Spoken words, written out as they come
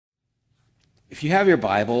If you have your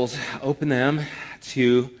Bibles, open them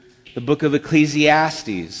to the book of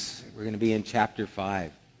Ecclesiastes. We're going to be in chapter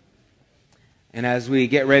 5. And as we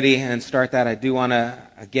get ready and start that, I do want to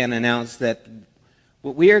again announce that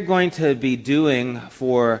what we are going to be doing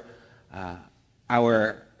for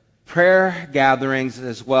our prayer gatherings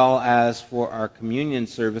as well as for our communion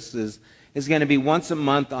services is going to be once a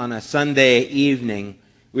month on a Sunday evening.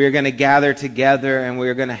 We are going to gather together and we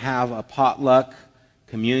are going to have a potluck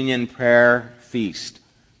communion prayer feast.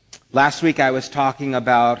 Last week I was talking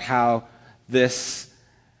about how this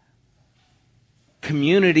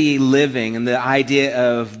community living and the idea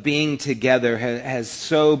of being together has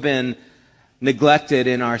so been neglected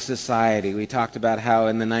in our society. We talked about how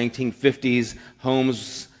in the 1950s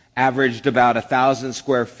homes averaged about 1,000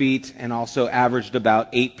 square feet and also averaged about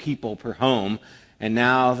 8 people per home. And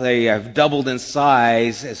now they have doubled in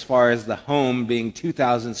size as far as the home being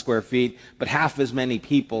 2,000 square feet, but half as many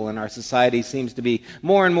people, and our society seems to be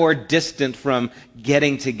more and more distant from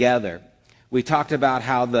getting together. We talked about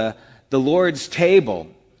how the Lord's table,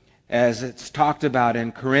 as it's talked about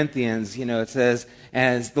in Corinthians, it says,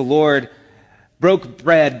 as the Lord broke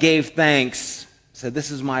bread, gave thanks, said,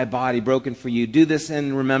 "This is my body broken for you. Do this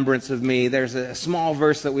in remembrance of me." There's a small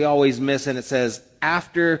verse that we always miss, and it says,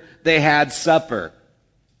 after they had supper.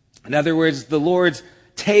 In other words, the Lord's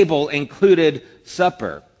table included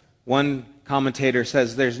supper. One commentator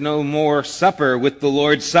says there's no more supper with the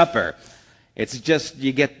Lord's Supper. It's just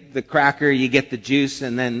you get the cracker, you get the juice,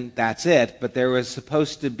 and then that's it. But there was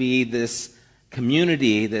supposed to be this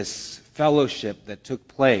community, this fellowship that took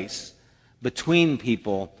place between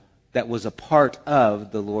people that was a part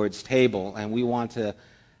of the Lord's table. And we want to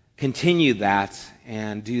continue that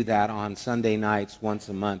and do that on Sunday nights once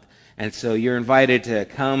a month. And so you're invited to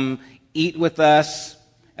come eat with us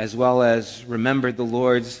as well as remember the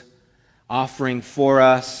Lord's offering for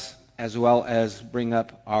us as well as bring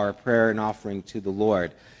up our prayer and offering to the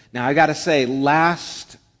Lord. Now I got to say,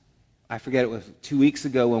 I forget it was 2 weeks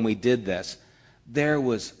ago when we did this, there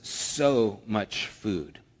was so much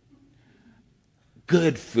food.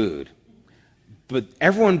 Good food. But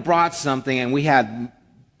everyone brought something and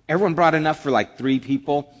everyone brought enough for like 3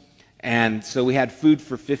 people, and so we had food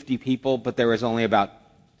for 50 people, but there was only about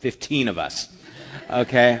 15 of us,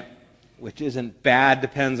 okay? Which isn't bad,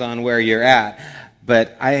 depends on where you're at.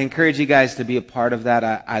 But I encourage you guys to be a part of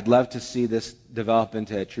that. I'd love to see this develop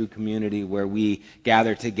into a true community where we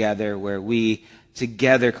gather together, where we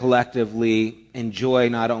together collectively enjoy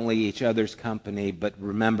not only each other's company, but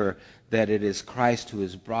remember that it is Christ who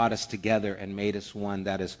has brought us together and made us one.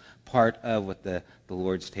 That is part of what the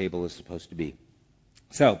Lord's table is supposed to be.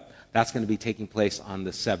 So that's going to be taking place on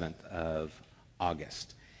the 7th of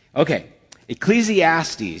August. Okay,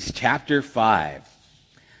 Ecclesiastes chapter 5.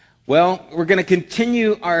 Well, we're going to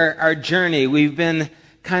continue our journey. We've been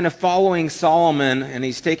kind of following Solomon, and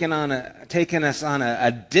he's taken us on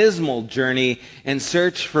a dismal journey in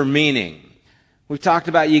search for meaning. We've talked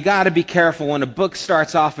about you got to be careful when a book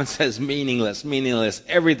starts off and says meaningless,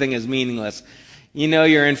 everything is meaningless. You know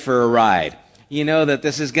you're in for a ride. You know that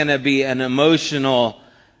this is going to be an emotional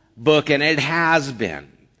book, and it has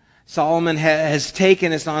been. Solomon has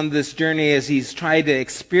taken us on this journey as he's tried to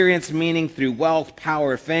experience meaning through wealth,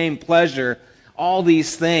 power, fame, pleasure, all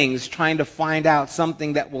these things, trying to find out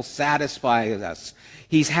something that will satisfy us.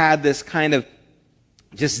 He's had this kind of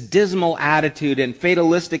just dismal attitude and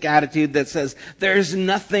fatalistic attitude that says there's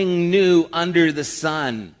nothing new under the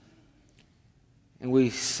sun. And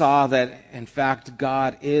we saw that, in fact,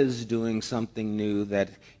 God is doing something new, that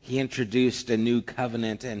he introduced a new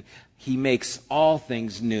covenant and he makes all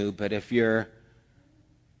things new. But if you're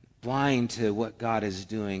blind to what God is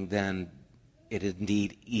doing, then it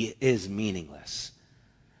indeed is meaningless.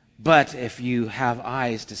 But if you have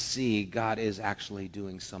eyes to see, God is actually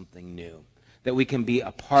doing something new that we can be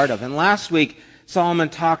a part of. And last week, Solomon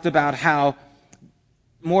talked about how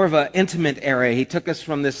more of an intimate area. He took us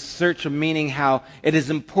from this search of meaning, how it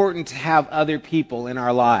is important to have other people in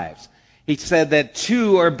our lives. He said that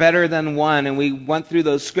 2 are better than 1, and we went through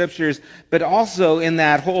those scriptures. But also in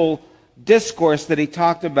that whole discourse that he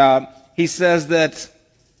talked about, he says that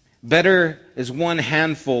better is 1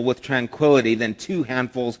 handful with tranquility than 2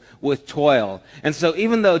 handfuls with toil. And so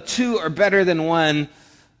even though 2 are better than 1,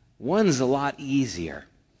 1's a lot easier.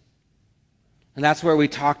 And that's where we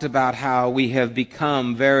talked about how we have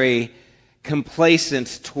become very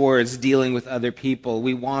complacent towards dealing with other people.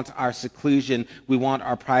 We want our seclusion. We want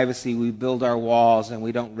our privacy. We build our walls, and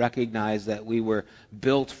we don't recognize that we were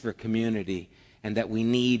built for community and that we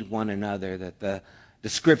need one another, that the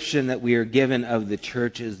description that we are given of the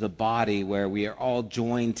church is the body where we are all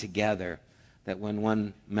joined together that when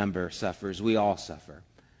one member suffers, we all suffer.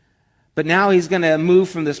 But now he's going to move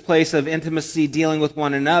from this place of intimacy, dealing with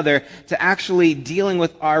one another, to actually dealing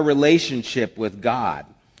with our relationship with God.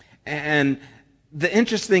 And the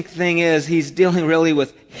interesting thing is he's dealing really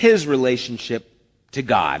with his relationship to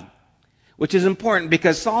God, which is important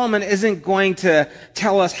because Solomon isn't going to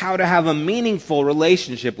tell us how to have a meaningful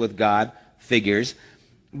relationship with God, figures,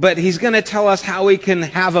 but he's going to tell us how we can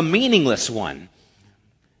have a meaningless one,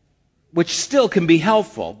 which still can be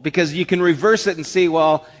helpful because you can reverse it and see,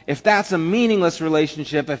 well, if that's a meaningless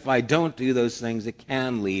relationship, if I don't do those things, it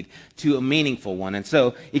can lead to a meaningful one. And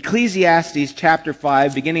so Ecclesiastes chapter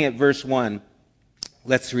 5, beginning at verse 1,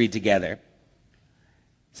 let's read together.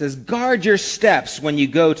 It says, "Guard your steps when you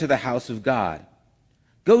go to the house of God.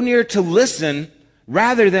 Go near to listen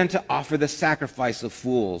rather than to offer the sacrifice of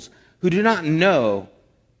fools who do not know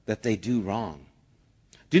that they do wrong.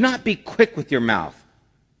 Do not be quick with your mouth.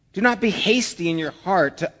 Do not be hasty in your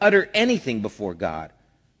heart to utter anything before God.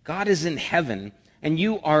 God is in heaven, and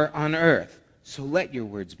you are on earth, so let your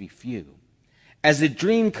words be few. As a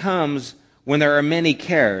dream comes when there are many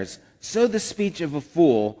cares, so the speech of a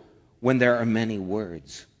fool when there are many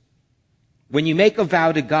words. When you make a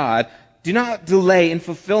vow to God, do not delay in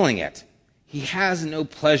fulfilling it. He has no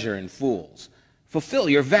pleasure in fools. Fulfill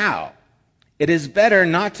your vow. It is better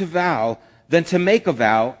not to vow than to make a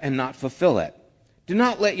vow and not fulfill it. Do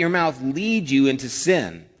not let your mouth lead you into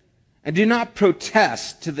sin, and do not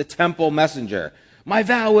protest to the temple messenger. My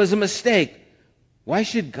vow was a mistake. Why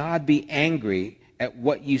should God be angry at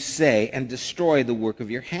what you say and destroy the work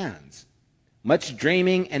of your hands? Much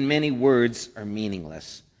dreaming and many words are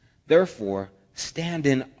meaningless. Therefore, stand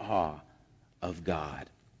in awe of God."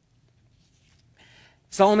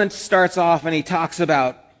 Solomon starts off and he talks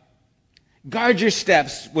about guard your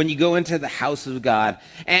steps when you go into the house of God.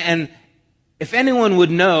 And if anyone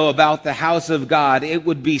would know about the house of God, it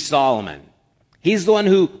would be Solomon. He's the one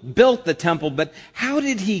who built the temple, but how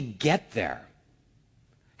did he get there?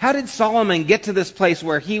 How did Solomon get to this place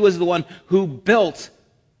where he was the one who built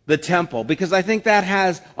the temple? Because I think that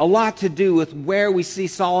has a lot to do with where we see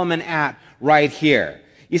Solomon at right here.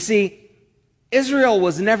 You see, Israel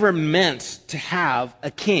was never meant to have a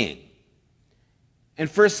king. In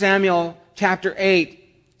 1 Samuel chapter 8,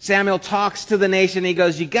 Samuel talks to the nation. He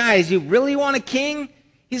goes, "You guys, you really want a king?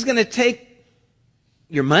 He's going to take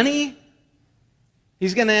your money.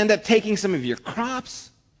 He's going to end up taking some of your crops.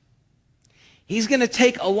 He's going to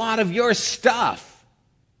take a lot of your stuff.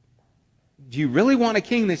 Do you really want a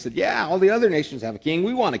king?" They said, "Yeah, all the other nations have a king.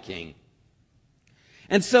 We want a king."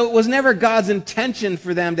 And so it was never God's intention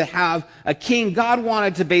for them to have a king. God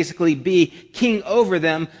wanted to basically be king over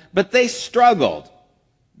them, but they struggled.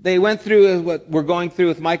 They went through what we're going through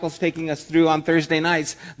with Michael's taking us through on Thursday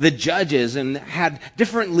nights, the judges, and had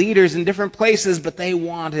different leaders in different places, but they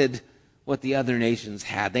wanted what the other nations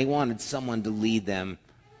had. They wanted someone to lead them.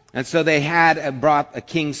 And so they had brought a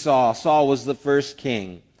King Saul. Saul was the first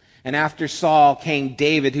king. And after Saul came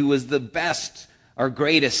David, who was the best or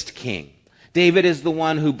greatest king. David is the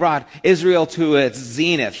one who brought Israel to its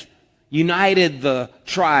zenith, united the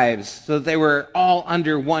tribes so that they were all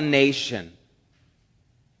under one nation.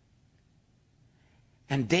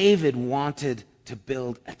 And David wanted to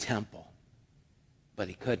build a temple, but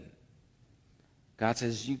he couldn't. God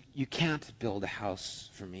says, you can't build a house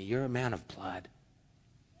for me. You're a man of blood.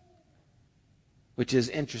 Which is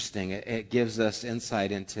interesting. It gives us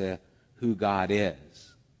insight into who God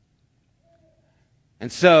is.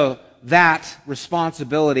 And so that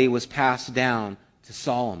responsibility was passed down to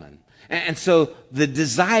Solomon. And so the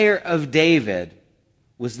desire of David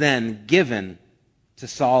was then given to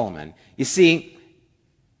Solomon. You see,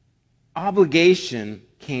 obligation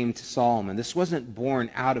came to Solomon. This wasn't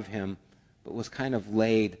born out of him, but was kind of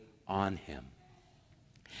laid on him.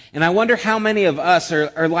 And I wonder how many of us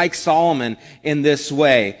are like Solomon in this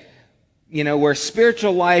way, where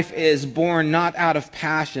spiritual life is born not out of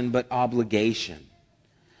passion, but obligation.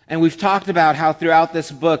 And we've talked about how throughout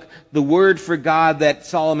this book, the word for God that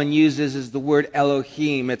Solomon uses is the word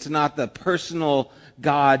Elohim. It's not the personal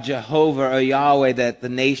God, Jehovah or Yahweh, that the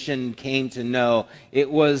nation came to know.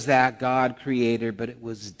 It was that God creator, but it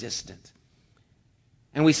was distant.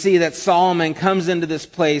 And we see that Solomon comes into this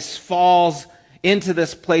place, falls into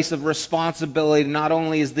this place of responsibility. Not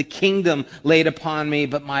only is the kingdom laid upon me,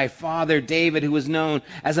 but my father David, who was known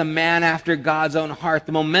as a man after God's own heart,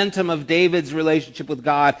 the momentum of David's relationship with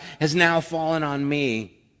God has now fallen on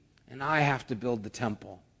me. And I have to build the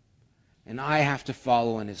temple. And I have to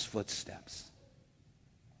follow in his footsteps.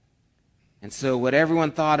 And so what everyone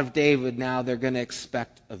thought of David, now they're going to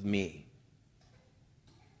expect of me.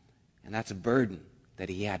 And that's a burden that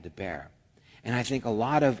he had to bear. And I think a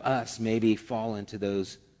lot of us maybe fall into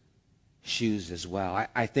those shoes as well.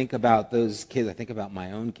 I think about those kids. I think about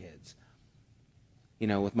my own kids.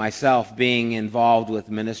 With myself being involved with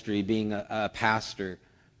ministry, being a pastor,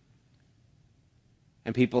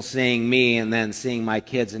 and people seeing me and then seeing my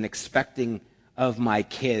kids and expecting of my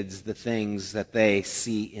kids the things that they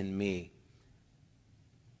see in me.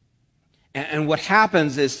 And what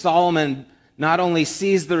happens is Solomon not only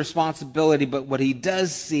sees the responsibility, but what he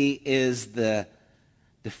does see is the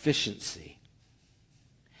deficiency.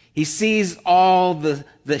 He sees all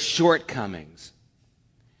the shortcomings.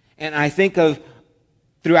 And I think of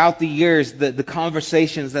throughout the years the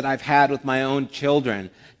conversations that I've had with my own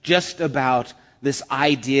children just about this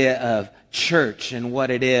idea of church and what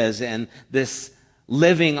it is, and this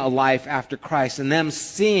living a life after Christ, and them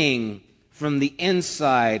seeing from the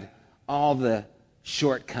inside all the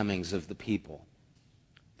shortcomings of the people,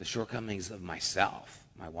 the shortcomings of myself,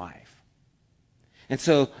 my wife. And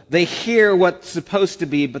so they hear what's supposed to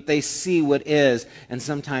be, but they see what is, and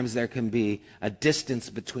sometimes there can be a distance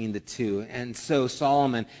between the two. And so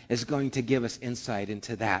Solomon is going to give us insight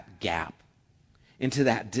into that gap, into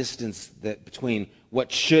that distance between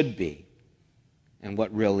what should be and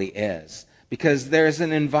what really is. Because there's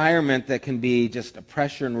an environment that can be just a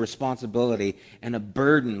pressure and responsibility and a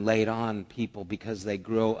burden laid on people because they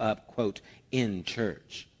grow up, quote, in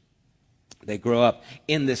church. They grow up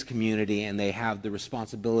in this community and they have the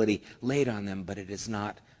responsibility laid on them, but it is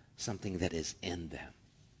not something that is in them.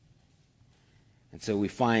 And so we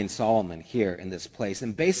find Solomon here in this place.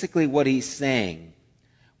 And basically what he's saying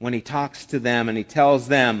when he talks to them and he tells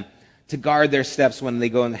them to guard their steps when they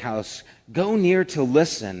go in the house, go near to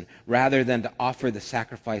listen rather than to offer the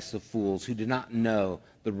sacrifice of fools who do not know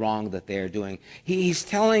the wrong that they are doing. He's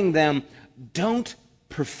telling them, don't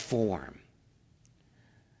perform.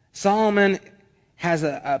 Solomon has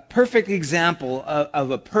a perfect example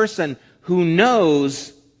of a person who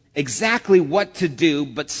knows exactly what to do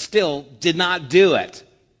but still did not do it.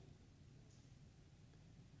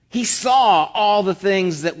 He saw all the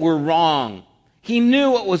things that were wrong. He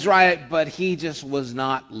knew what was right, but he just was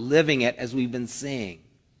not living it, as we've been seeing.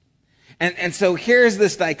 And so here's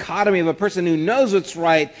this dichotomy of a person who knows what's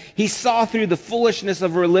right. He saw through the foolishness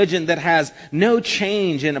of religion that has no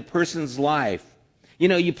change in a person's life.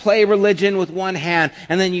 You play religion with one hand,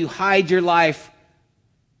 and then you hide your life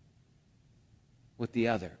with the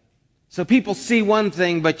other. So people see one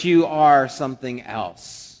thing, but you are something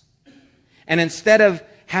else. And instead of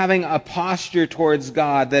having a posture towards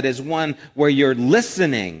God that is one where you're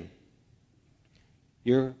listening,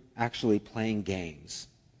 you're actually playing games.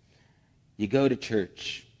 You go to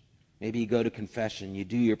church. Maybe you go to confession, you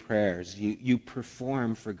do your prayers, you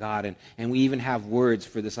perform for God, and we even have words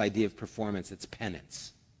for this idea of performance. It's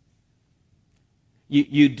penance.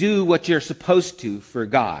 You do what you're supposed to for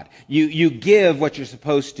God. You give what you're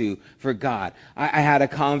supposed to for God. I had a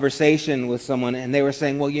conversation with someone, and they were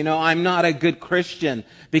saying, well, I'm not a good Christian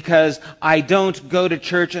because I don't go to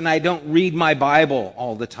church and I don't read my Bible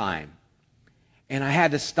all the time. And I had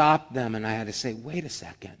to stop them, and I had to say, wait a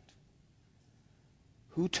second.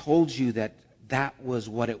 Who told you that was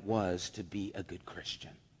what it was to be a good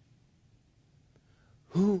Christian?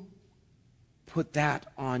 Who put that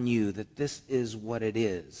on you, that this is what it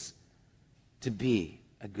is to be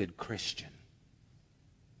a good Christian?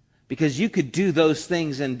 Because you could do those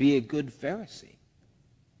things and be a good Pharisee.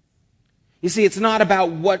 You see, it's not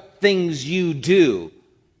about what things you do.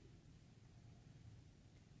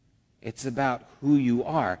 It's about who you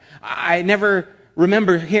are. I never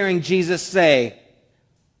remember hearing Jesus say,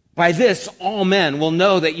 by this, all men will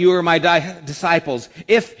know that you are my disciples.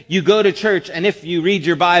 If you go to church and if you read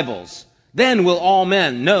your Bibles, then will all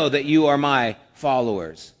men know that you are my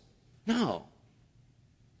followers. No.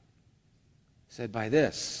 He said, by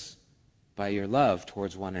this, by your love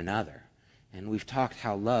towards one another. And we've talked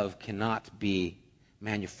how love cannot be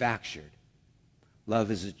manufactured.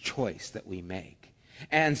 Love is a choice that we make.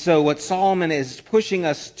 And so what Solomon is pushing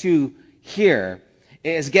us to here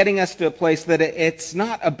is getting us to a place that it's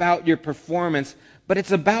not about your performance, but it's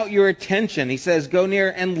about your attention. He says, go near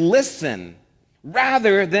and listen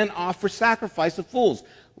rather than offer sacrifice of fools.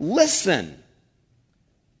 Listen.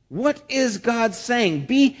 What is God saying?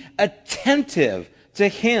 Be attentive to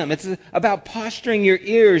Him. It's about posturing your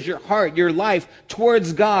ears, your heart, your life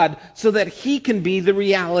towards God so that He can be the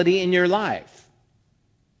reality in your life.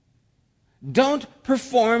 Don't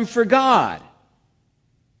perform for God.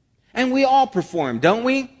 And we all perform, don't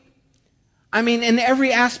we? I mean, in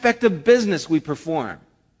every aspect of business we perform.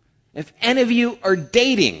 If any of you are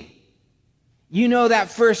dating, you know that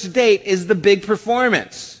first date is the big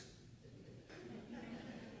performance.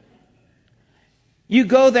 You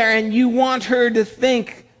go there and you want her to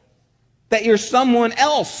think that you're someone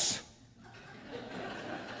else.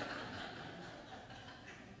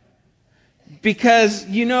 Because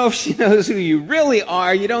you know if she knows who you really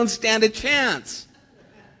are, you don't stand a chance.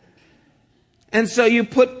 And so you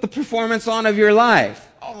put the performance on of your life.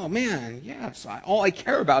 Oh man, yes, all I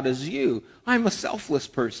care about is you. I'm a selfless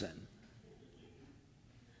person.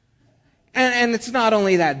 And it's not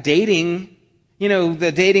only that dating,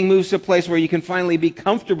 the dating moves to a place where you can finally be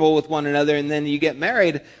comfortable with one another, and then you get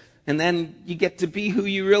married, and then you get to be who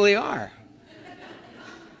you really are.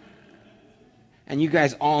 And you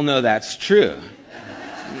guys all know that's true.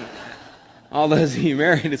 All those of you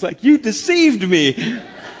married, it's like, you deceived me.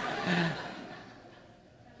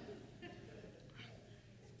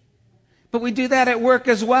 But we do that at work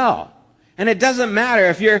as well. And it doesn't matter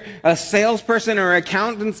if you're a salesperson or an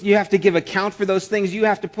accountant, you have to give account for those things. You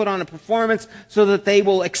have to put on a performance so that they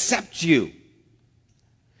will accept you.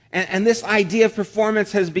 And this idea of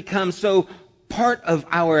performance has become so part of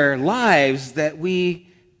our lives that we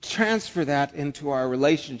transfer that into our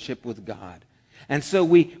relationship with God. And so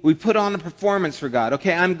we put on a performance for God.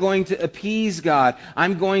 Okay, I'm going to appease God.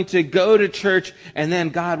 I'm going to go to church, and then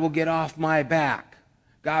God will get off my back.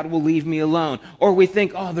 God will leave me alone. Or we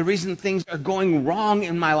think, the reason things are going wrong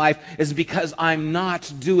in my life is because I'm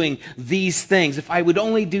not doing these things. If I would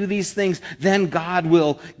only do these things, then God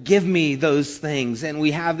will give me those things. And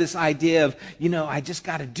we have this idea of, I just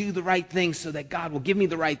got to do the right things so that God will give me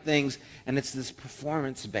the right things. And it's this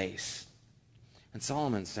performance base. And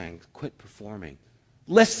Solomon's saying, quit performing.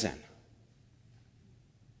 Listen.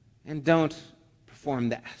 And don't perform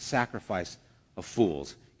the sacrifice of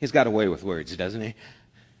fools. He's got a way with words, doesn't he?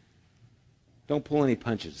 Don't pull any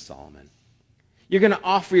punches, Solomon. You're going to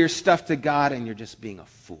offer your stuff to God and you're just being a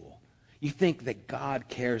fool. You think that God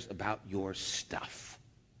cares about your stuff.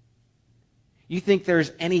 You think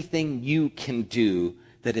there's anything you can do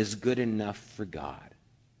that is good enough for God.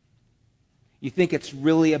 You think it's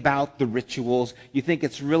really about the rituals. You think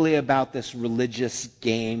it's really about this religious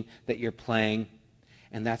game that you're playing.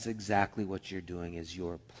 And that's exactly what you're doing, is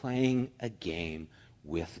you're playing a game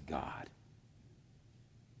with God.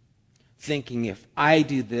 Thinking if I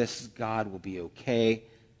do this, God will be okay.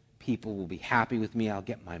 People will be happy with me. I'll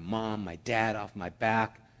get my mom, my dad off my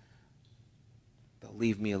back. They'll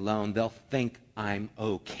leave me alone. They'll think I'm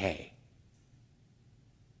okay.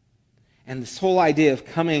 And this whole idea of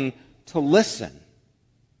coming to listen,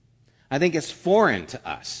 I think is foreign to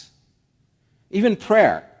us. Even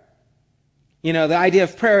prayer. The idea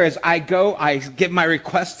of prayer is I go, I give my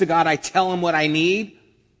request to God, I tell him what I need,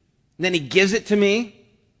 and then he gives it to me.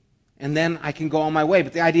 And then I can go on my way.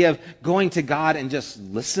 But the idea of going to God and just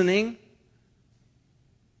listening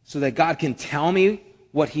so that God can tell me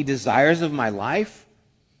what he desires of my life,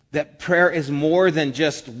 that prayer is more than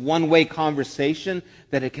just one-way conversation,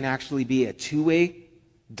 that it can actually be a two-way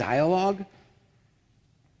dialogue,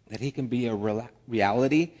 that he can be a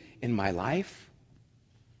reality in my life.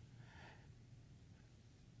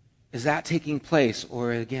 Is that taking place,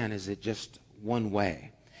 or again, is it just one way?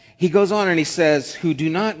 He goes on and he says, who do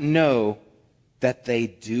not know that they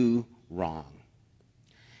do wrong.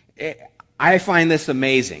 I find this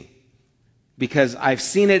amazing because I've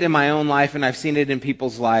seen it in my own life and I've seen it in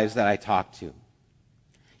people's lives that I talk to.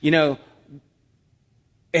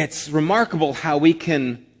 It's remarkable how we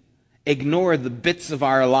can ignore the bits of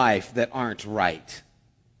our life that aren't right.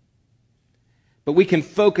 But we can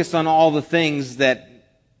focus on all the things that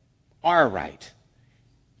are right.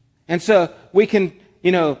 And so we can,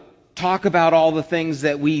 talk about all the things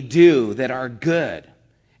that we do that are good.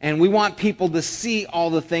 And we want people to see all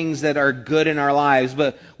the things that are good in our lives,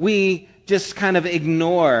 but we just kind of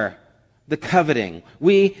ignore the coveting.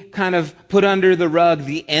 We kind of put under the rug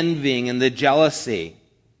the envying and the jealousy,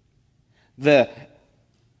 the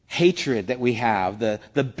hatred that we have,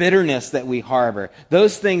 the bitterness that we harbor.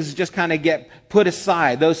 Those things just kind of get put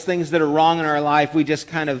aside. Those things that are wrong in our life, we just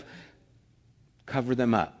kind of cover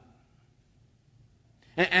them up.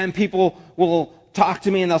 And people will talk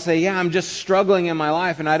to me and they'll say, I'm just struggling in my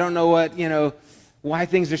life and I don't know why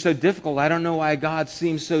things are so difficult. I don't know why God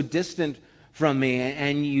seems so distant from me.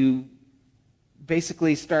 And you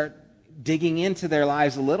basically start digging into their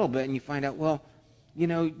lives a little bit and you find out,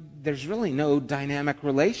 there's really no dynamic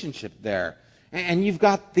relationship there. And you've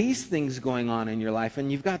got these things going on in your life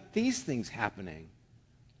and you've got these things happening.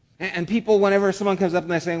 And people, whenever someone comes up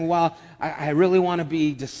and they're saying, I really want to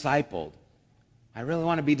be discipled. I really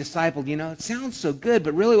want to be discipled. It sounds so good,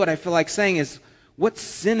 but really what I feel like saying is, what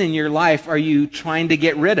sin in your life are you trying to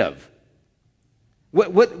get rid of?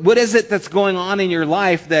 What is it that's going on in your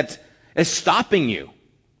life that is stopping you?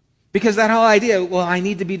 Because that whole idea, well, I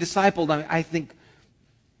need to be discipled, I think,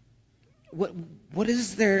 what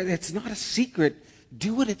is there? It's not a secret.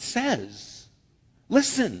 Do what it says.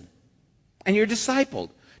 Listen. And you're discipled.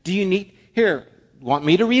 Do you need, here, want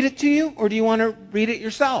me to read it to you, or do you want to read it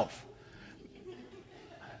yourself?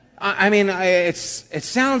 It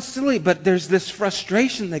sounds silly, but there's this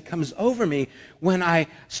frustration that comes over me when I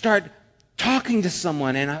start talking to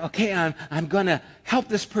someone and I'm going to help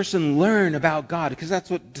this person learn about God, because that's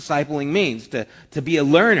what discipling means, to be a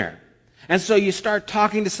learner. And so you start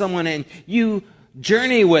talking to someone and you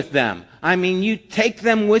journey with them. You take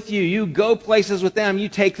them with you. You go places with them. You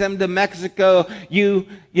take them to Mexico. You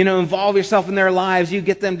involve yourself in their lives. You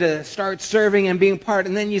get them to start serving and being part.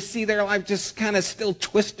 And then you see their life just kind of still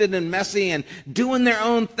twisted and messy and doing their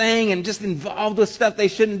own thing and just involved with stuff they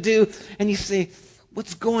shouldn't do. And you say,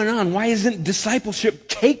 what's going on? Why isn't discipleship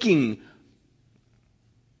taking?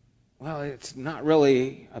 Well, it's not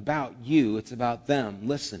really about you. It's about them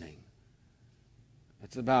listening.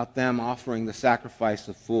 It's about them offering the sacrifice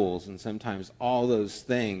of fools, and sometimes all those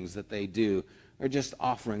things that they do are just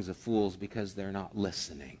offerings of fools because they're not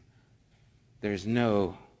listening. There's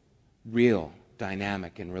no real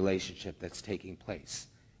dynamic and relationship that's taking place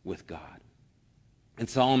with God. And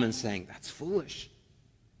Solomon's saying, that's foolish.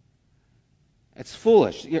 It's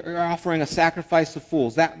foolish. You're offering a sacrifice of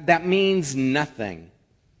fools. That means nothing.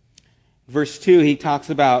 Verse 2, he talks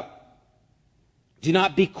about, do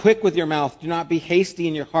not be quick with your mouth. Do not be hasty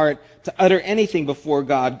in your heart to utter anything before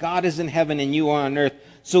God. God is in heaven and you are on earth.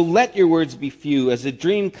 So let your words be few. As a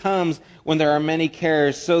dream comes when there are many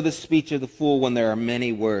cares, so the speech of the fool when there are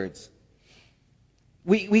many words.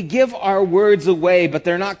 We give our words away, but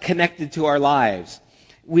they're not connected to our lives.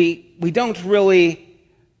 We don't really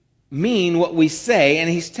mean what we say, and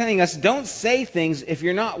he's telling us, don't say things if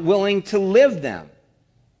you're not willing to live them.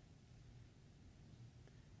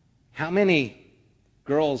 How many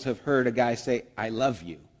girls have heard a guy say, I love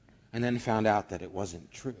you, and then found out that it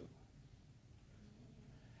wasn't true?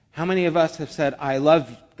 How many of us have said, I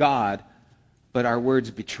love God, but our words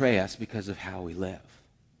betray us because of how we live?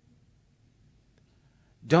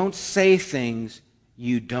 Don't say things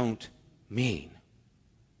you don't mean.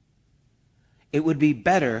 It would be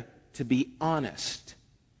better to be honest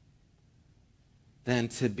than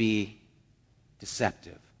to be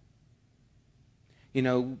deceptive.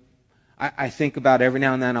 I think about every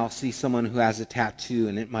now and then I'll see someone who has a tattoo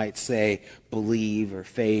and it might say believe or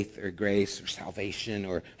faith or grace or salvation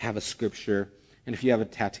or have a scripture. And if you have a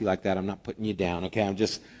tattoo like that, I'm not putting you down, okay? I'm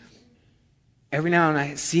just, every now and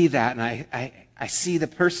then I see that and I see the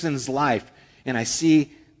person's life and I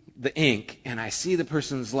see the ink and I see the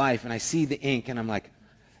person's life and I see the ink and I'm like,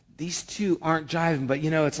 these two aren't jiving, but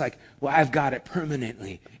it's like, well, I've got it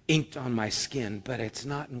permanently inked on my skin, but it's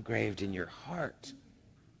not engraved in your heart.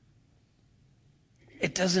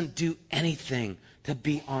 It doesn't do anything to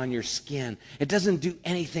be on your skin. It doesn't do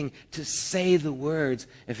anything to say the words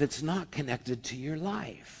if it's not connected to your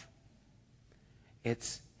life.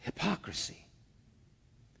 It's hypocrisy.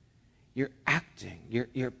 You're acting.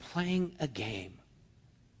 You're playing a game.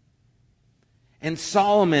 And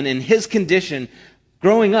Solomon, in his condition,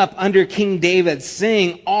 growing up under King David,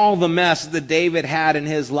 seeing all the mess that David had in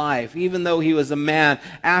his life, even though he was a man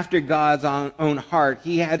after God's own heart,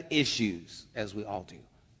 he had issues, as we all do.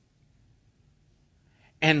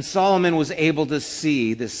 And Solomon was able to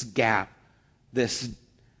see this gap, this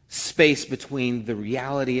space between the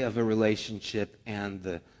reality of a relationship and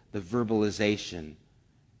the verbalization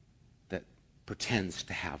that pretends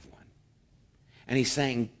to have one. And he's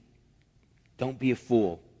saying, don't be a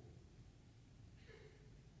fool.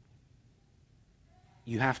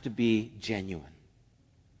 You have to be genuine.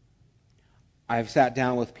 I've sat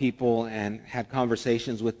down with people and had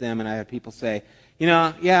conversations with them, and I had people say,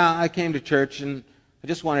 yeah, I came to church and I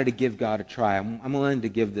just wanted to give God a try. I'm willing to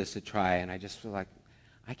give this a try, and I just feel like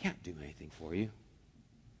I can't do anything for you.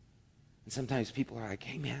 And sometimes people are like,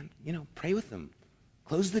 hey man, pray with them.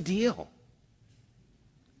 Close the deal.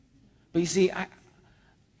 But you see,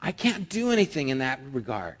 I can't do anything in that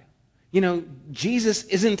regard. Jesus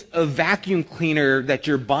isn't a vacuum cleaner that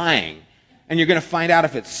you're buying and you're going to find out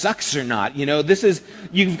if it sucks or not.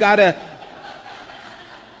 You've got to...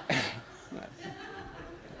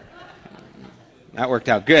 That worked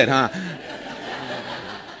out good, huh?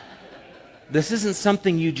 This isn't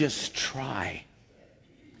something you just try.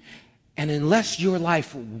 And unless your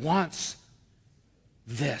life wants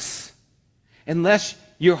this, unless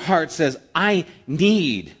your heart says, I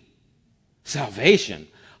need salvation,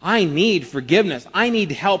 I need forgiveness, I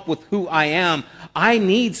need help with who I am, I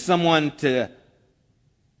need someone to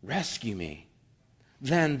rescue me,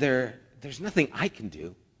 then there's nothing I can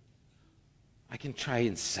do. I can try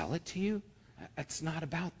and sell it to you. It's not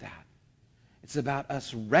about that. It's about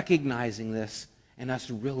us recognizing this and us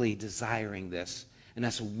really desiring this and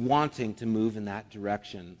us wanting to move in that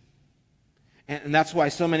direction. And that's why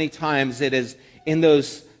so many times it is in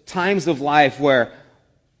those times of life where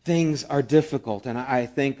things are difficult. And I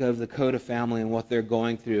think of the Coda family and what they're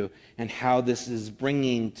going through and how this is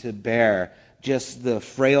bringing to bear just the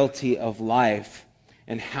frailty of life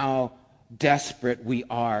and how desperate we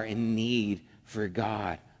are in need for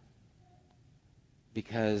God.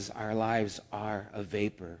 Because our lives are a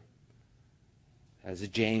vapor, as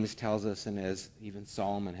James tells us and as even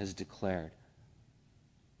Solomon has declared.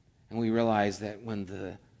 And we realize that when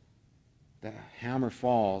the hammer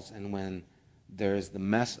falls and when there's the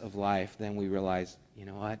mess of life, then we realize, you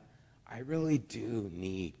know what? I really do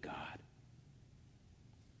need God.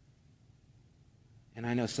 And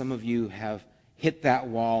I know some of you have hit that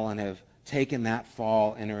wall and have taken that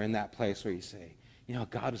fall and are in that place where you say, you know,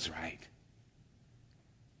 God is right.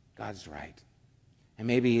 God's right. And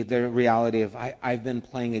maybe the reality of I've been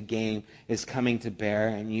playing a game is coming to bear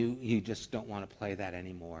and you just don't want to play that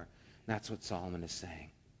anymore. And that's what Solomon is saying.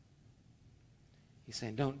 He's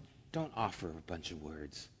saying don't offer a bunch of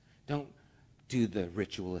words. Don't do the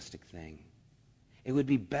ritualistic thing. It would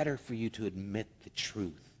be better for you to admit the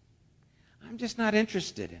truth. I'm just not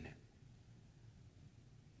interested in it.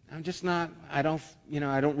 I'm just not, I don't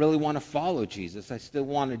really want to follow Jesus. I still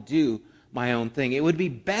want to do my own thing. It would be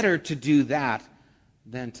better to do that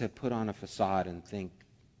than to put on a facade and think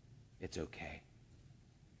it's okay.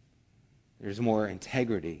 There's more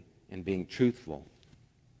integrity in being truthful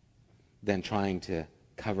than trying to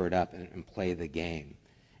cover it up and play the game.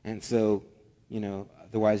 And so,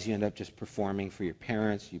 otherwise you end up just performing for your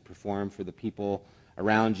parents. You perform for the people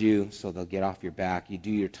around you so they'll get off your back. You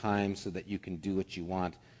do your time so that you can do what you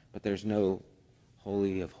want. But there's no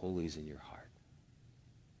holy of holies in your heart.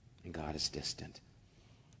 And God is distant.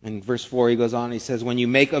 In verse 4 he goes on, he says, when you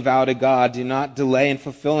make a vow to God, do not delay in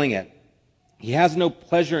fulfilling it. He has no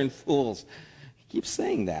pleasure in fools. He keeps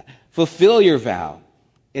saying that. Fulfill your vow.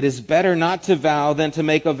 It is better not to vow than to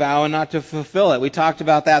make a vow and not to fulfill it. We talked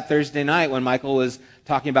about that Thursday night when Michael was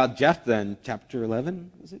talking about Jephthah in chapter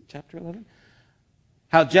 11. Was it chapter 11?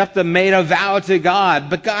 How Jephthah made a vow to God,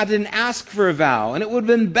 but God didn't ask for a vow. And it would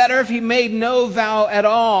have been better if he made no vow at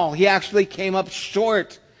all. He actually came up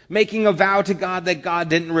short, making a vow to God that God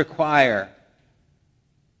didn't require.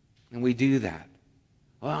 And we do that.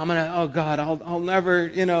 Well, God, I'll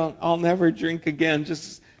never drink again.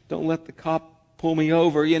 Just don't let the cop pull me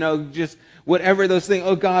over. Just whatever those things.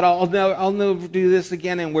 Oh God, I'll never do this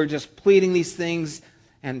again. And we're just pleading these things.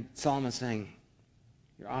 And Solomon's saying,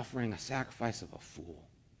 you're offering a sacrifice of a fool.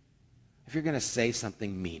 If you're going to say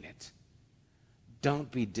something, mean it.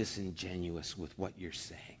 Don't be disingenuous with what you're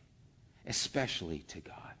saying, especially to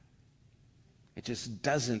God. It just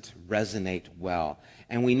doesn't resonate well.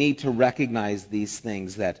 And we need to recognize these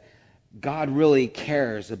things, that God really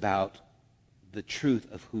cares about the truth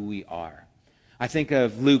of who we are. I think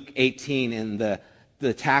of Luke 18 and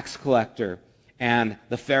the tax collector and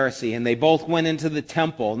the Pharisee, and they both went into the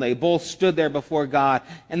temple, and they both stood there before God.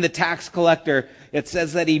 And the tax collector, it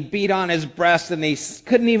says that he beat on his breast, and he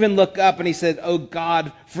couldn't even look up, and he said, oh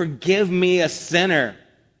God, forgive me, a sinner.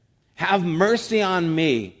 Have mercy on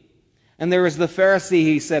me. And there was the Pharisee,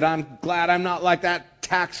 he said, I'm glad I'm not like that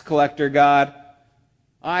tax collector, God.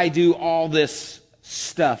 I do all this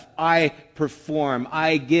stuff. I perform.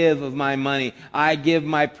 I give of my money. I give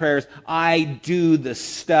my prayers. I do the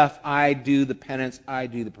stuff. I do the penance. I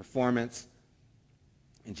do the performance.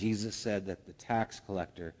 And Jesus said that the tax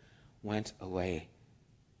collector went away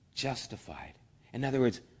justified. In other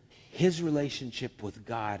words, his relationship with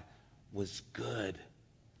God was good,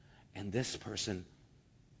 and this person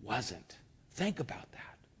wasn't. Think about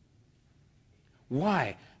that.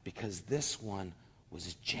 Why? Because this one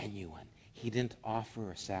was genuine. He didn't offer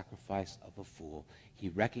a sacrifice of a fool. He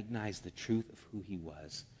recognized the truth of who he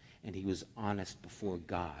was, and he was honest before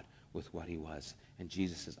God with what he was. And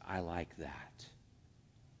Jesus says, I like that.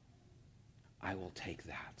 I will take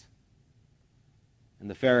that. And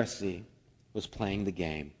the Pharisee was playing the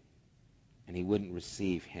game, and he wouldn't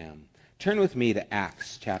receive him. Turn with me to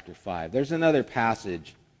Acts chapter 5. There's another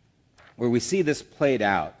passage where we see this played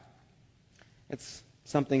out. It's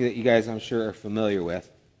something that you guys, I'm sure, are familiar with.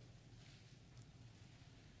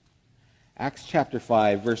 Acts chapter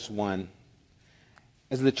 5, verse 1.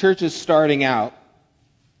 As the church is starting out,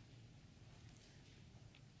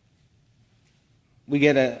 we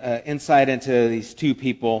get an insight into these two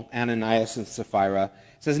people, Ananias and Sapphira.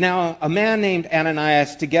 It says, now a man named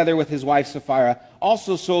Ananias, together with his wife Sapphira,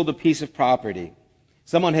 also sold a piece of property. It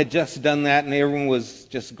Someone had just done that, and everyone was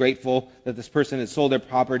just grateful that this person had sold their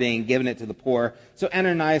property and given it to the poor. So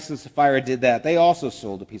Ananias and Sapphira did that. They also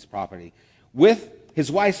sold a piece of property. With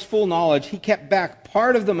his wife's full knowledge, he kept back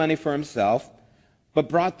part of the money for himself, but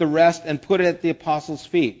brought the rest and put it at the apostles'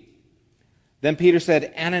 feet. Then Peter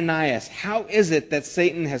said, Ananias, how is it that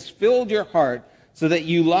Satan has filled your heart so that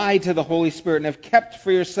you lie to the Holy Spirit and have kept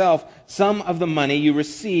for yourself some of the money you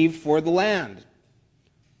received for the land?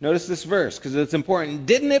 Notice this verse, because it's important.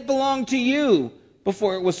 Didn't it belong to you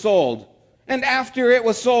before it was sold? And after it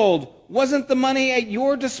was sold, wasn't the money at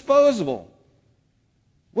your disposal?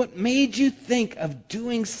 What made you think of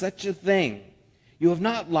doing such a thing? You have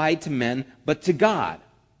not lied to men, but to God.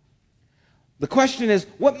 The question is,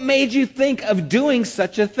 what made you think of doing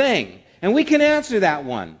such a thing? And we can answer that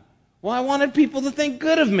one. Well, I wanted people to think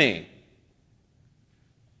good of me.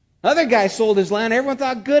 Other guy sold his land. Everyone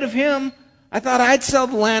thought good of him. I thought I'd sell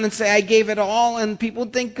the land and say I gave it all, and people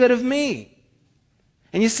would think good of me.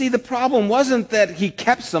 And you see, the problem wasn't that he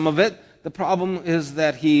kept some of it. The problem is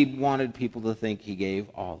that he wanted people to think he gave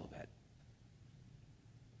all of it.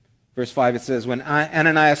 Verse 5, it says, when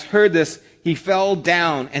Ananias heard this, he fell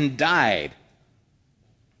down and died.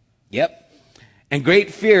 Yep. And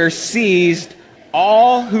great fear seized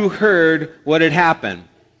all who heard what had happened.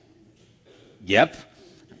 Yep.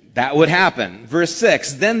 That would happen. Verse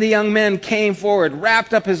 6, then the young men came forward,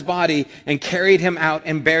 wrapped up his body, and carried him out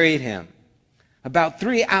and buried him. About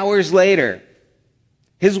 3 hours later,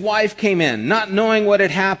 his wife came in, not knowing what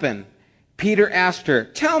had happened. Peter asked her,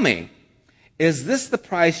 tell me, is this the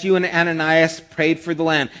price you and Ananias paid for the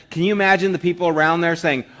land? Can you imagine the people around there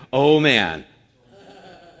saying, oh man,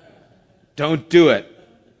 don't do it.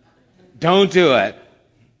 Don't do it.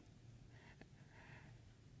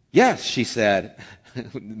 Yes, she said.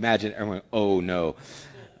 Imagine everyone, oh no.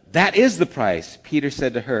 That is the price. Peter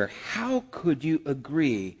said to her, how could you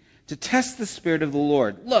agree to test the Spirit of the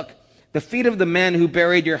Lord? Look, the feet of the men who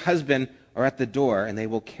buried your husband are at the door, and they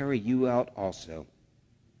will carry you out also.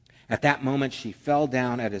 At that moment she fell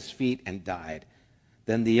down at his feet and died.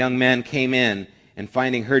 Then the young men came in, and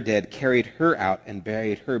finding her dead, carried her out and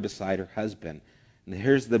buried her beside her husband. And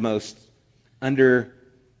here's the most underemphasized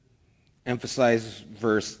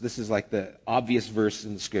verse. This is like the obvious verse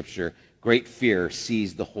in the Scripture. Great fear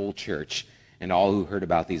seized the whole church and all who heard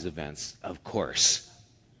about these events. Of course.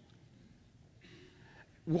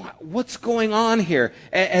 What's going on here?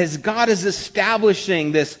 As God is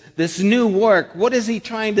establishing this new work, what is he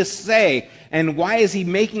trying to say? And why is he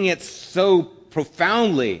making it so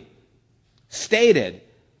profoundly stated?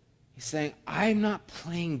 He's saying, I'm not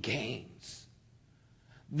playing games.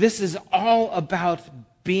 This is all about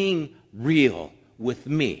being real with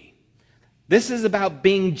me. This is about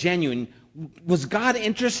being genuine. Was God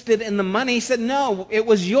interested in the money? He said, no, it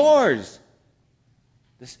was yours.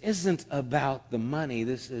 This isn't about the money.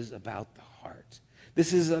 This is about the heart.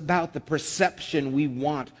 This is about the perception we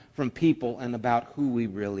want from people and about who we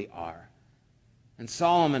really are. And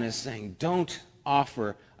Solomon is saying, don't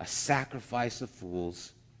offer a sacrifice of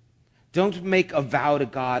fools. Don't make a vow to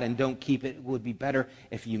God and don't keep it. It would be better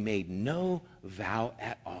if you made no vow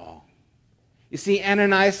at all. You see,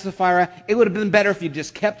 Ananias and Sapphira, it would have been better if you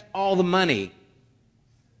just kept all the money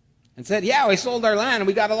and said, yeah, we sold our land and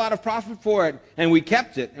we got a lot of profit for it and we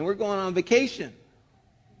kept it and we're going on vacation.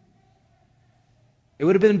 It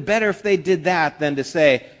would have been better if they did that than to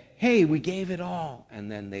say, hey, we gave it all, and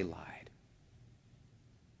then they lied.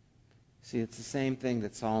 See, it's the same thing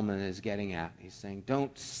that Solomon is getting at. He's saying,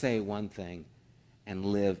 don't say one thing and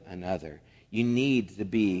live another. You need to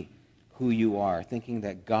be who you are, thinking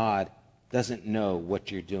that God doesn't know what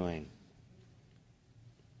you're doing.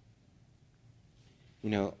 You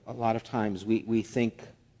know, a lot of times we think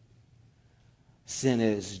sin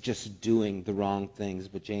is just doing the wrong things,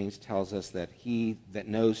 but James tells us that he that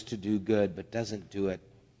knows to do good but doesn't do it,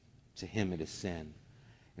 to him it is sin.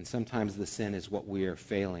 And sometimes the sin is what we are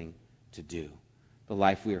failing to do, the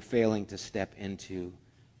life we are failing to step into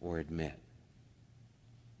or admit.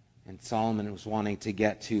 And Solomon was wanting to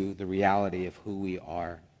get to the reality of who we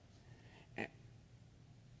are.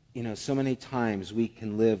 You know, so many times we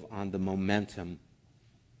can live on the momentum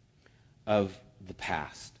of the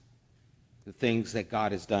past, the things that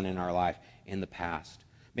God has done in our life in the past.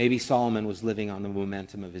 Maybe Solomon was living on the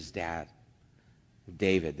momentum of his dad,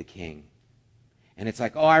 David, the king. And it's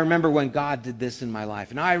like, oh, I remember when God did this in my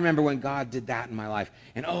life, and I remember when God did that in my life,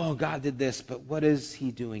 and oh, God did this, but what is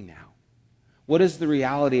he doing now? What is the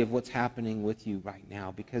reality of what's happening with you right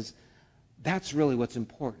now? Because that's really what's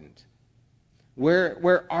important.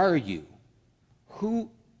 Where are you? Who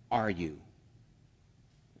are you?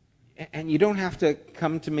 And you don't have to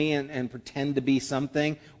come to me and pretend to be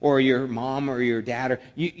something, or your mom or your dad. Or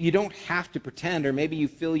you don't have to pretend, or maybe you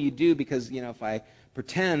feel you do because, if I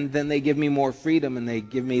pretend, then they give me more freedom and they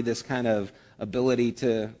give me this kind of ability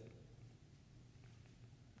to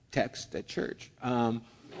text at church.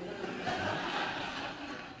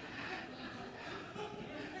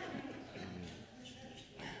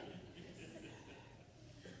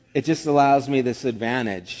 It just allows me this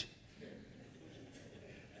advantage.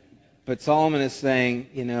 But Solomon is saying,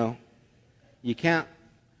 you can't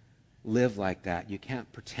live like that. You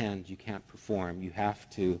can't pretend. You can't perform. You have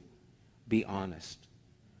to be honest.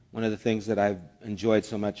 One of the things that I've enjoyed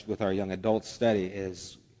so much with our young adult study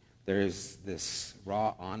is there's this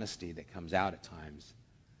raw honesty that comes out at times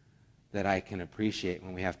that I can appreciate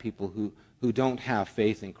when we have people who don't have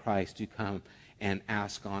faith in Christ who come and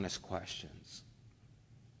ask honest questions.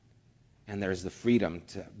 And there's the freedom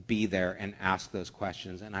to be there and ask those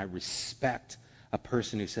questions. And I respect a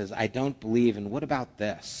person who says, I don't believe in what about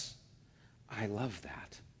this? I love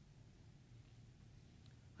that.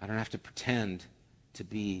 I don't have to pretend to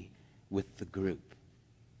be with the group.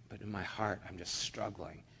 But in my heart, I'm just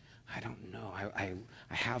struggling. I don't know. I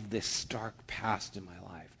have this dark past in my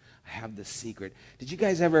life. I have this secret. Did you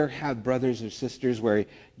guys ever have brothers or sisters where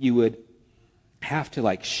you would have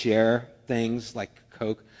to share things like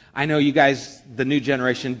Coke? I know you guys, the new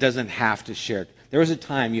generation, doesn't have to share. There was a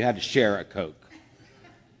time you had to share a Coke.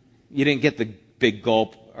 You didn't get the big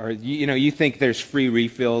gulp, or you think there's free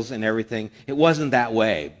refills and everything. It wasn't that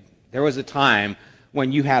way. There was a time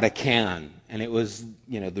when you had a can, and it was,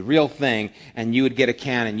 the real thing, and you would get a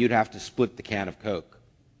can and you'd have to split the can of Coke.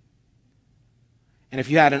 And if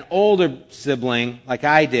you had an older sibling, like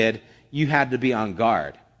I did, you had to be on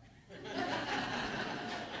guard.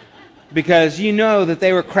 Because that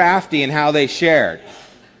they were crafty in how they shared.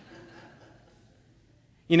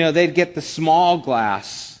 They'd get the small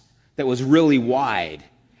glass that was really wide,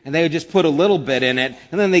 and they would just put a little bit in it,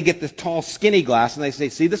 and then they'd get this tall, skinny glass, and they'd say,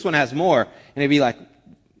 see, this one has more. And it'd be like,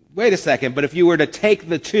 wait a second, but if you were to take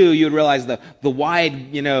the two, you'd realize the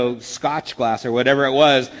wide, Scotch glass or whatever it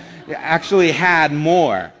was actually had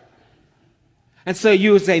more. And so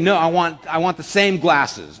you would say, no, I want the same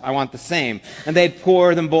glasses. I want the same. And they'd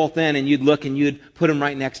pour them both in, and you'd look and you'd put them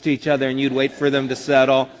right next to each other, and you'd wait for them to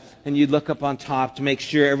settle, and you'd look up on top to make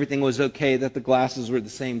sure everything was okay, that the glasses were the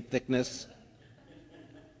same thickness.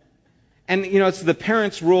 And, it's the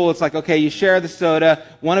parents' rule. It's like, okay, you share the soda,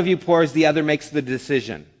 one of you pours, the other makes the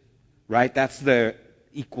decision, right? That's the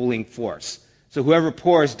equaling force. So whoever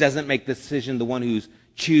pours doesn't make the decision, the one who's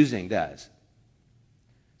choosing does.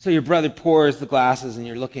 So your brother pours the glasses, and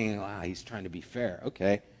you're looking, wow, he's trying to be fair.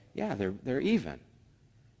 Okay, yeah, they're even.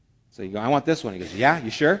 So you go, I want this one. He goes, yeah, you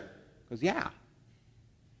sure? He goes, yeah.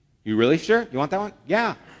 You really sure? You want that one?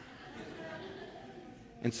 Yeah.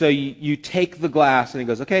 And so you take the glass, and he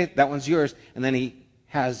goes, okay, that one's yours. And then he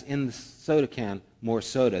has in the soda can more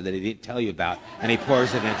soda that he didn't tell you about, and he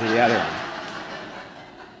pours it into the other one.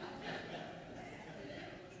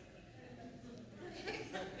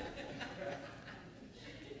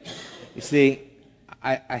 You see,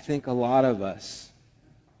 I think a lot of us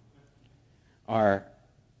are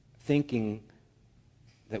thinking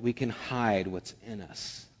that we can hide what's in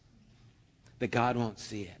us, that God won't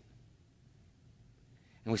see it.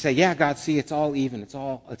 And we say, yeah, God, see, it's all even, it's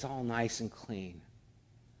all nice and clean.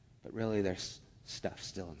 But really there's stuff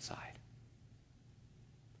still inside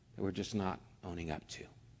that we're just not owning up to.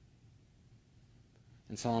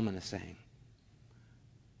 And Solomon is saying,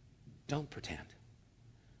 don't pretend.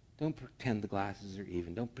 Don't pretend the glasses are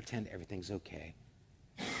even. Don't pretend everything's okay.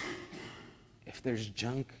 If there's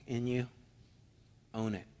junk in you,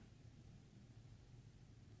 own it.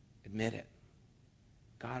 Admit it.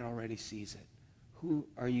 God already sees it. Who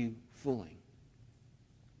are you fooling?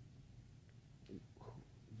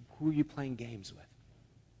 Who are you playing games with?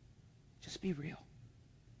 Just be real.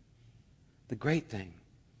 The great thing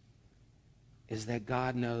is that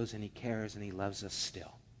God knows and He cares and He loves us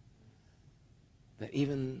still. That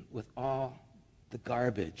even with all the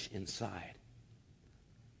garbage inside,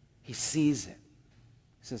 He sees it.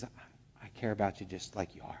 He says, I care about you just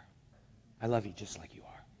like you are. I love you just like you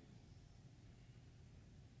are.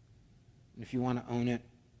 And if you want to own it,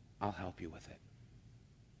 I'll help you with it.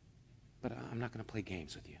 But I'm not going to play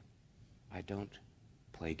games with you. I don't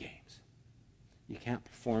play games. You can't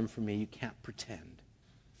perform for me. You can't pretend.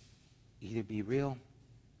 Either be real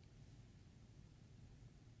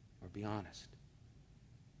or be honest.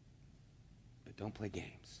 But don't play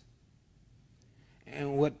games.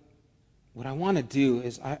 And what I want to do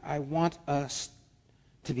is I want us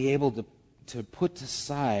to be able to put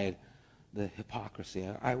aside the hypocrisy.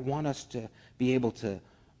 I want us to be able to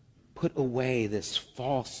put away this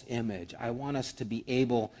false image. I want us to be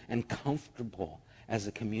able and comfortable as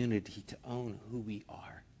a community to own who we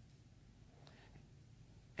are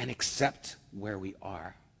and accept where we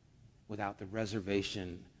are without the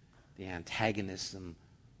reservation, the antagonism,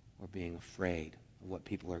 or being afraid of what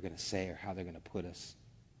people are going to say or how they're going to put us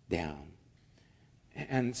down.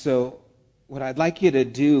 And so what I'd like you to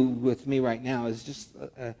do with me right now is just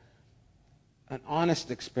an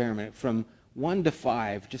honest experiment from 1 to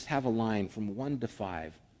 5. Just have a line from 1 to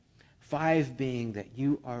 5. 5 being that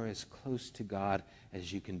you are as close to God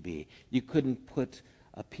as you can be. You couldn't put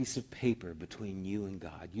a piece of paper between you and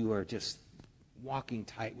God. You are just walking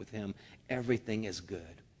tight with Him. Everything is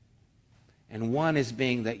good. And 1 is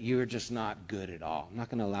being that you're just not good at all. I'm not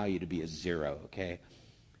going to allow you to be a 0, okay?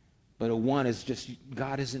 But a 1 is just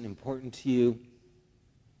God isn't important to you.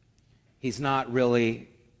 He's not really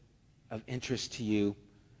of interest to you.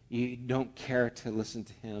 You don't care to listen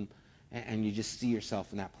to Him, and you just see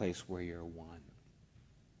yourself in that place where you're a 1.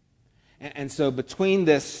 And so between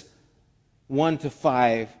this 1 to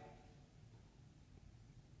 5,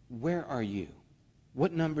 where are you?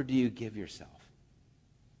 What number do you give yourself?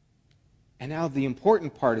 And now the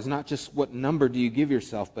important part is not just what number do you give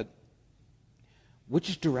yourself, but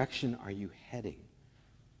which direction are you heading?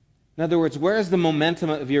 In other words, where is the momentum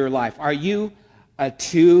of your life? Are you a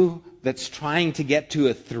 2 that's trying to get to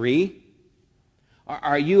a 3?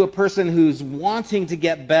 Are you a person who's wanting to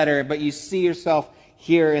get better, but you see yourself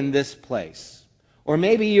here in this place? Or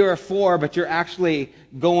maybe you're a 4, but you're actually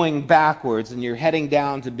going backwards and you're heading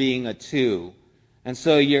down to being a 2. And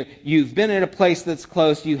so you've been in a place that's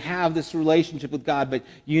close, you have this relationship with God, but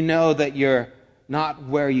you know that you're not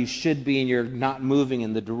where you should be and you're not moving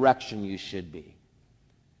in the direction you should be.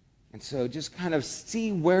 And so just kind of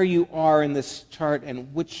see where you are in this chart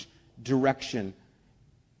and which direction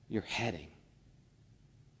you're heading.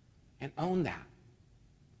 And own that.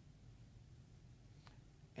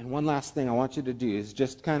 And one last thing I want you to do is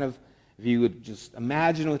just kind of, if you would just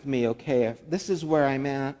imagine with me, okay, if this is where I'm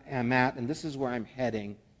at and this is where I'm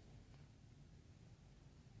heading,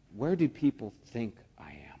 where do people think I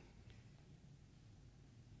am?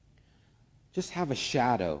 Just have a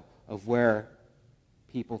shadow of where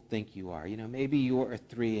people think you are. You know, maybe you're a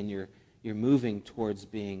 3 and you're moving towards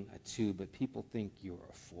being a 2, but people think you're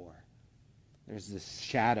a 4. There's this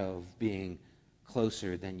shadow of being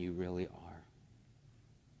closer than you really are.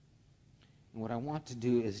 And what I want to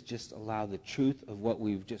do is just allow the truth of what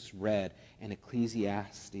we've just read in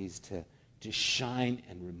Ecclesiastes to shine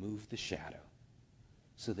and remove the shadow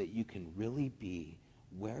so that you can really be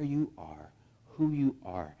where you are, who you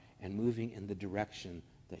are, and moving in the direction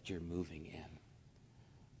that you're moving in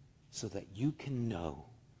so that you can know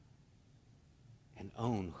and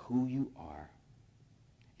own who you are.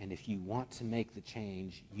 And if you want to make the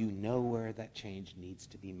change, you know where that change needs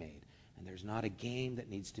to be made. And there's not a game that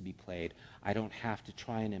needs to be played. I don't have to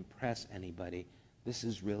try and impress anybody. This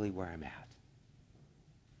is really where I'm at.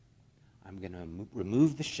 I'm going to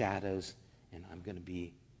remove the shadows, and I'm going to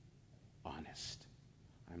be honest.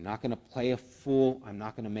 I'm not going to play a fool. I'm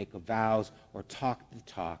not going to make vows or talk the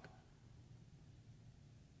talk.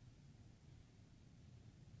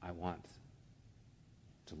 I want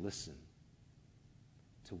to listen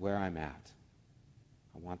to where I'm at.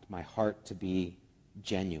 I want my heart to be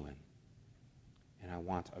genuine. And I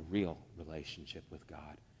want a real relationship with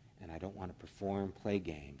God. And I don't want to perform, play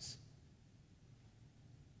games.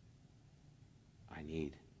 I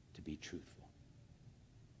need to be truthful.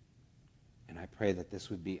 And I pray that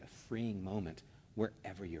this would be a freeing moment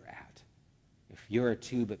wherever you're at. If you're a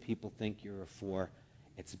 2 but people think you're a 4,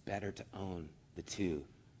 it's better to own the 2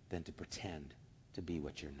 than to pretend to be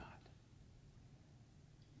what you're not.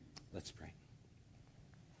 Let's pray.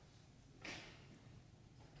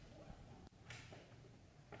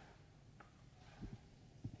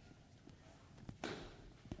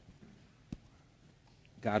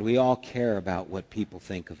 God, we all care about what people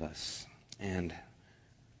think of us. And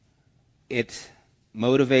it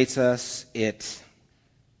motivates us, it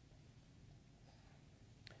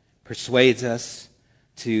persuades us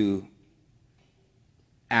to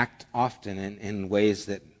act often in ways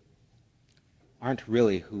that aren't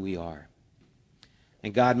really who we are.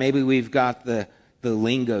 And God, maybe we've got the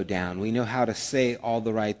lingo down. We know how to say all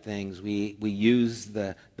the right things. We use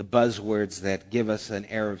the buzzwords that give us an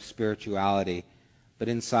air of spirituality. But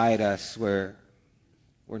inside us, we're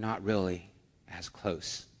not really as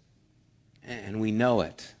close. And we know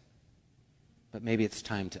it. But maybe it's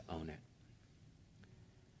time to own it.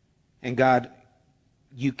 And God,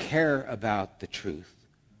 you care about the truth.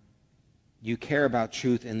 You care about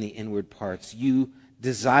truth in the inward parts. You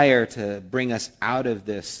desire to bring us out of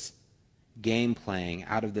this game playing,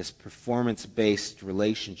 out of this performance-based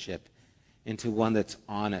relationship into one that's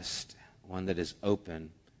honest, one that is open.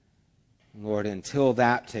 Lord, until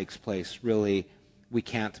that takes place, really, we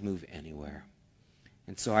can't move anywhere.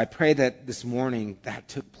 And so I pray that this morning that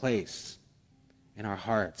took place in our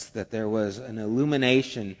hearts, that there was an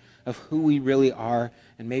illumination of who we really are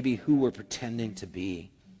and maybe who we're pretending to be.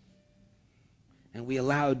 And we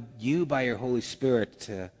allowed you by your Holy Spirit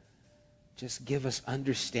to just give us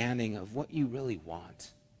understanding of what you really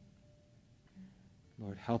want.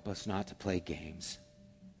 Lord, help us not to play games.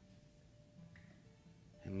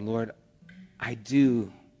 And Lord, I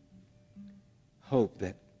do hope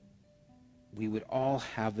that we would all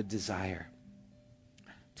have a desire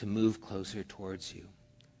to move closer towards you.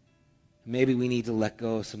 Maybe we need to let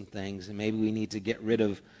go of some things, and maybe we need to get rid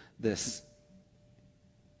of this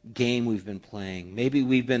game we've been playing. Maybe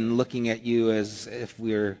we've been looking at you as if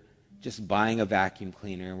we're just buying a vacuum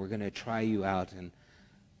cleaner and we're going to try you out. And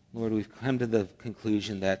Lord, we've come to the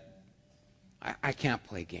conclusion that I can't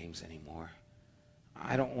play games anymore.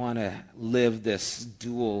 I don't want to live this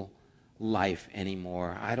dual life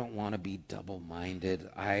anymore. I don't want to be double-minded.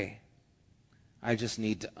 I just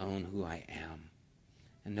need to own who I am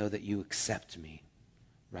and know that you accept me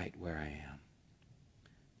right where I am.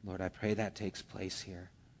 Lord, I pray that takes place here,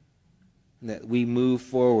 and that we move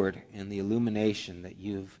forward in the illumination that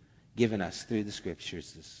you've given us through the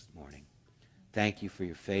Scriptures this morning. Thank you for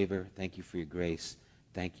your favor. Thank you for your grace.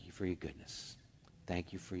 Thank you for your goodness.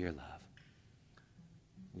 Thank you for your love.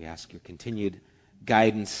 We ask your continued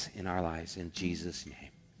guidance in our lives. In Jesus'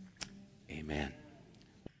 name, amen.